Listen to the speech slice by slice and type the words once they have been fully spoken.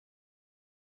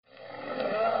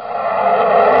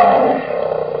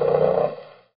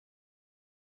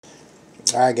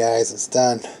Alright guys, it's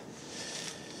done.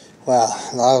 Wow,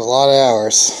 that was a lot of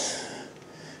hours.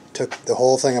 Took the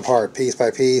whole thing apart piece by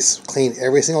piece, cleaned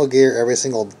every single gear, every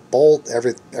single bolt,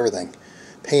 everything.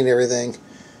 Painted everything.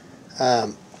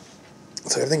 So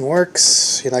everything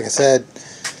works. Like I said,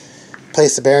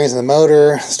 placed the bearings in the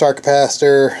motor, start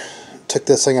capacitor, took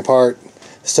this thing apart,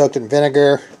 soaked it in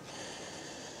vinegar.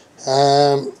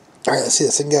 Alright, let's see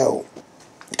this thing go.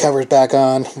 Cover's back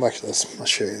on. Well, actually, I'll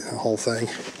show you the whole thing.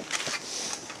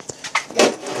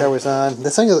 Cover's on.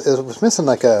 This thing was missing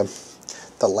like the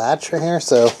latch right here,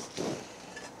 so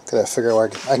gotta figure out where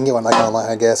I can get one like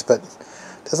online, I guess, but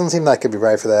it doesn't seem like it'd be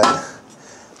right for that.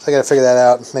 So I gotta figure that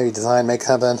out. Maybe design, make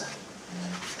something.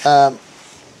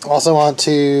 Also want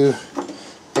to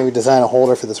maybe design a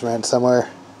holder for this wrench somewhere.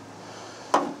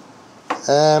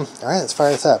 Alright, let's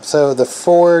fire this up. So the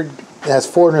forward, it has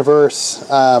forward and reverse,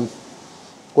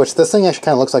 which this thing actually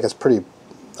kind of looks like it's pretty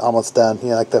almost done, you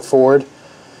know, like the forward.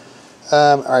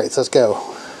 Alright, so let's go.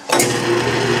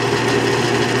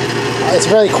 It's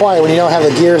very quiet when you don't have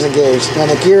the gears engaged, and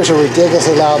the gears are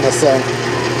ridiculously loud in this thing.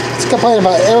 It's complaining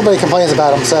about, everybody complains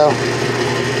about them, so.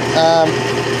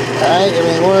 Alright,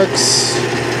 everything works.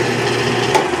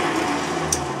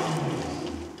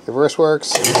 Reverse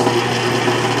works.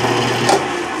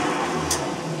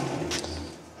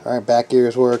 Alright, back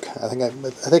gears work. I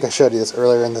think I showed you this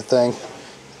earlier in the thing.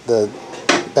 The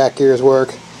back gears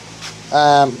work.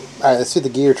 Alright, let's do the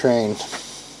gear train.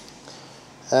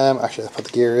 Actually, let's put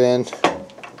the gear in.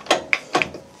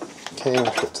 Okay,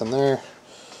 make sure it's in there.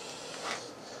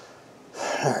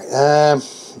 Alright,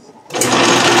 see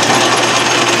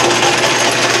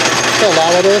how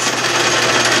loud it is?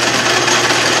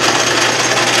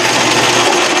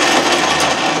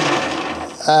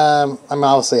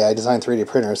 Obviously I design 3D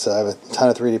printers, so I have a ton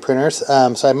of 3D printers.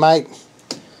 So I might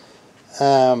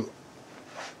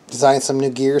design some new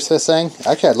gears for this thing.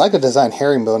 Actually, I'd like to design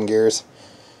herringbone gears,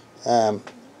 or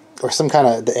some kind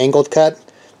of the angled cut.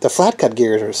 The flat cut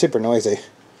gears are super noisy.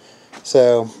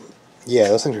 So yeah,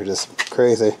 those things are just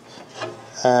crazy.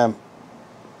 Alright,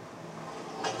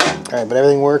 but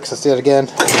everything works. Let's do it again.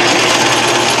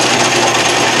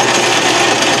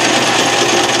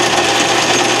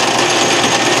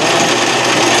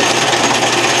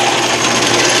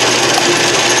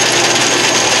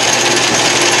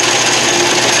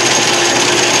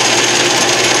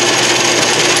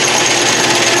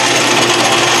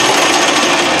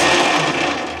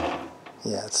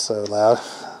 Yeah, it's so loud.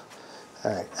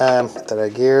 Alright, get that out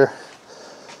of gear.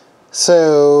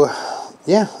 So,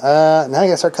 yeah, now I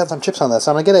gotta start cutting some chips on this.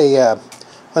 So I'm gonna get a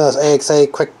one of those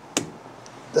AXA quick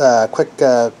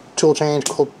tool change,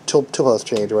 tool post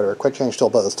change, or whatever, quick change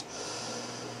tool post.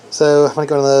 So I'm gonna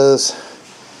go to those.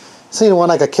 Seen one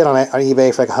like a kit on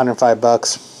eBay for like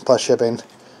 $105 plus shipping.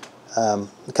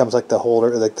 It comes like the holder,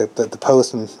 like the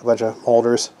post and a bunch of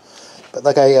holders. But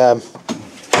like I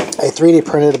 3D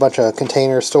printed a bunch of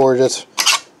container storages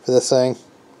for this thing.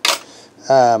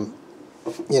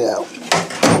 You know,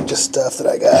 just stuff that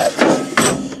I got.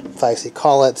 5C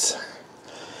collets.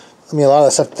 I mean, a lot of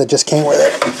the stuff that just came with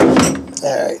it.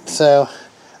 Alright, so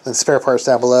the spare parts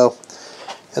down below.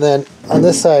 And then on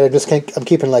this side, I'm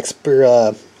keeping like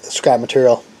scrap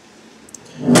material.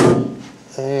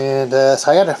 And so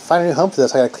I gotta find a new home for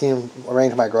this. I gotta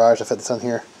arrange my garage to fit this in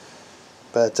here.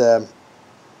 But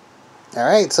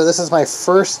alright, so this is my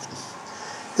first.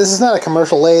 This is not a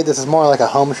commercial lathe. This is more like a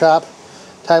home shop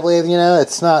type lathe. You know,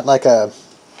 it's not like a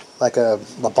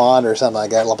LeBond or something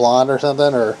like that. LeBlond or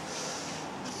something, or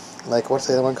like what's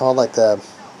the other one called? Like the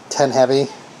 10 Heavy.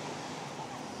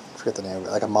 I forget the name of it.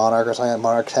 Like a Monarch or something.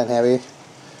 Monarch 10 Heavy.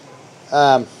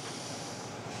 But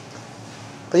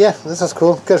yeah, this is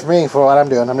cool. Good for me for what I'm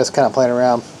doing. I'm just kind of playing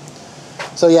around.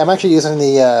 So yeah, I'm actually using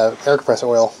the air compressor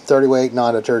oil, 30 weight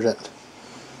non-detergent.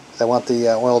 I want the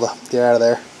oil to get out of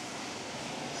there.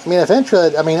 I mean,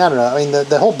 eventually, I mean, I don't know. I mean,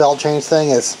 the whole belt change thing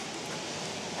is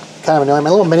kind of annoying.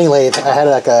 My little mini lathe, I had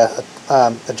like a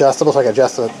adjustable, so I could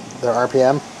adjust the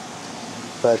RPM.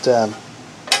 But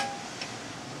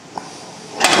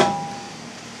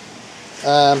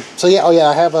so yeah, oh yeah,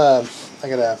 I got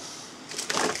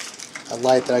a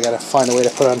light that I gotta find a way to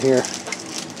put on here.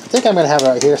 I think I'm gonna have it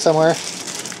right here somewhere.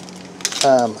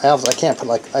 I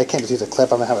can't just use a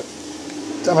clip. I'm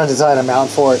gonna design a mount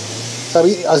for it. So I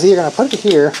was either gonna put it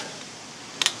here,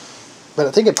 but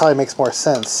I think it probably makes more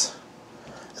sense.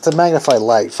 It's a magnified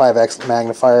light, 5x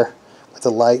magnifier with a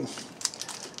light.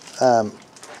 But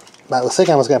I was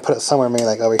thinking I was gonna put it somewhere, maybe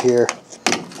like over here.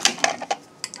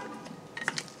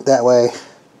 That way,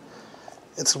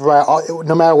 it's right.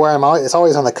 No matter where I'm, it's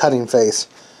always on the cutting face.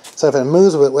 So if it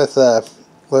moves with the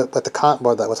what's it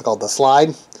called, the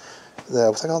slide,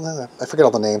 what's that called? I forget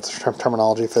all the names,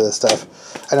 terminology for this stuff.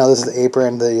 I know this is the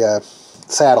apron, the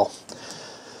saddle.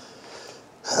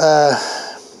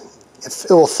 It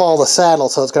will follow the saddle,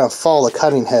 so it's going to follow the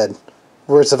cutting head.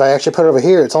 Whereas if I actually put it over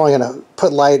here, it's only going to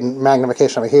put light and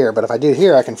magnification over here. But if I do it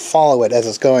here, I can follow it as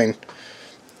it's going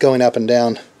up and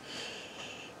down.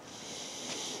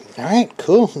 Alright,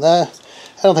 cool. I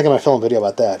don't think I'm going to film a video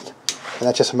about that. And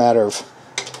that's just a matter of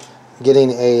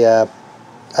getting a...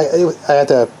 I'm going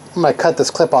to cut this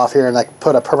clip off here and like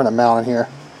put a permanent mount in here.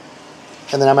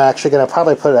 And then I'm actually going to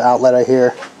probably put an outlet right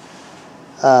here.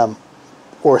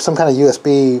 Or some kind of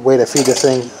USB way to feed this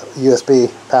thing,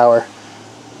 USB power.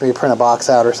 Maybe print a box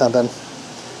out or something.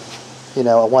 You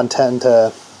know, a 110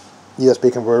 to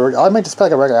USB converter. I might just put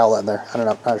like a regular outlet in there. I don't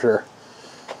know, I'm not sure.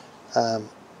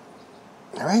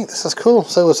 Alright, this is cool.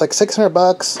 So it was like 600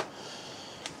 bucks.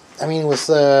 I mean, it was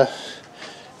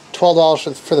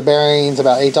 $12 for the bearings,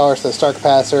 about $8 for the start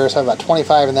capacitor, so about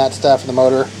 $25 in that stuff, in the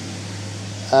motor.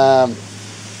 I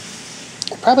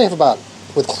probably have about,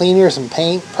 with cleaners and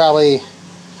paint, probably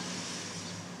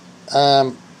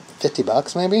 50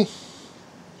 bucks maybe?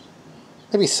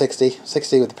 Maybe 60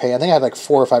 with the paint. I think I had like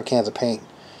 4 or 5 cans of paint,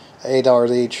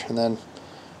 $8 each, and then,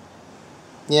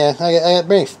 yeah, I got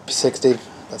maybe 60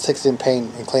 in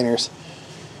paint and cleaners.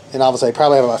 And obviously I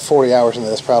probably have about 40 hours into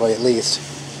this, probably at least.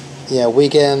 You know,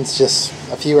 weekends, just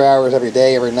a few hours every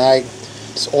day, every night.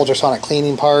 Just ultrasonic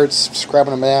cleaning parts,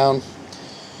 scrubbing them down.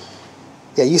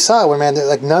 Yeah, you saw it when, man,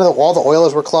 like all the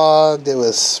oilers were clogged. It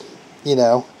was, you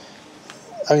know,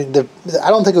 I mean, I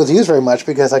don't think it was used very much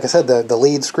because, like I said, the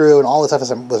lead screw and all this stuff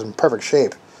was in perfect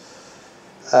shape.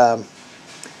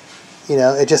 You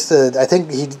know, it just, I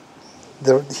think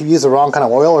he used the wrong kind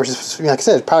of oil, or just, you know, like I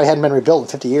said, it probably hadn't been rebuilt in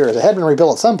 50 years. It had been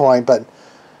rebuilt at some point, but,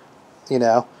 you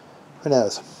know, who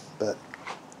knows. But,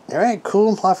 alright,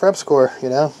 cool, lot for upscore, you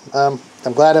know.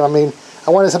 I'm glad, I mean,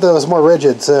 I wanted something that was more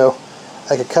rigid, so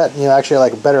I could cut, you know, actually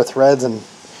like better threads and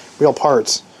real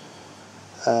parts.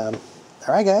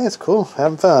 Alright guys, cool,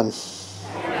 having fun.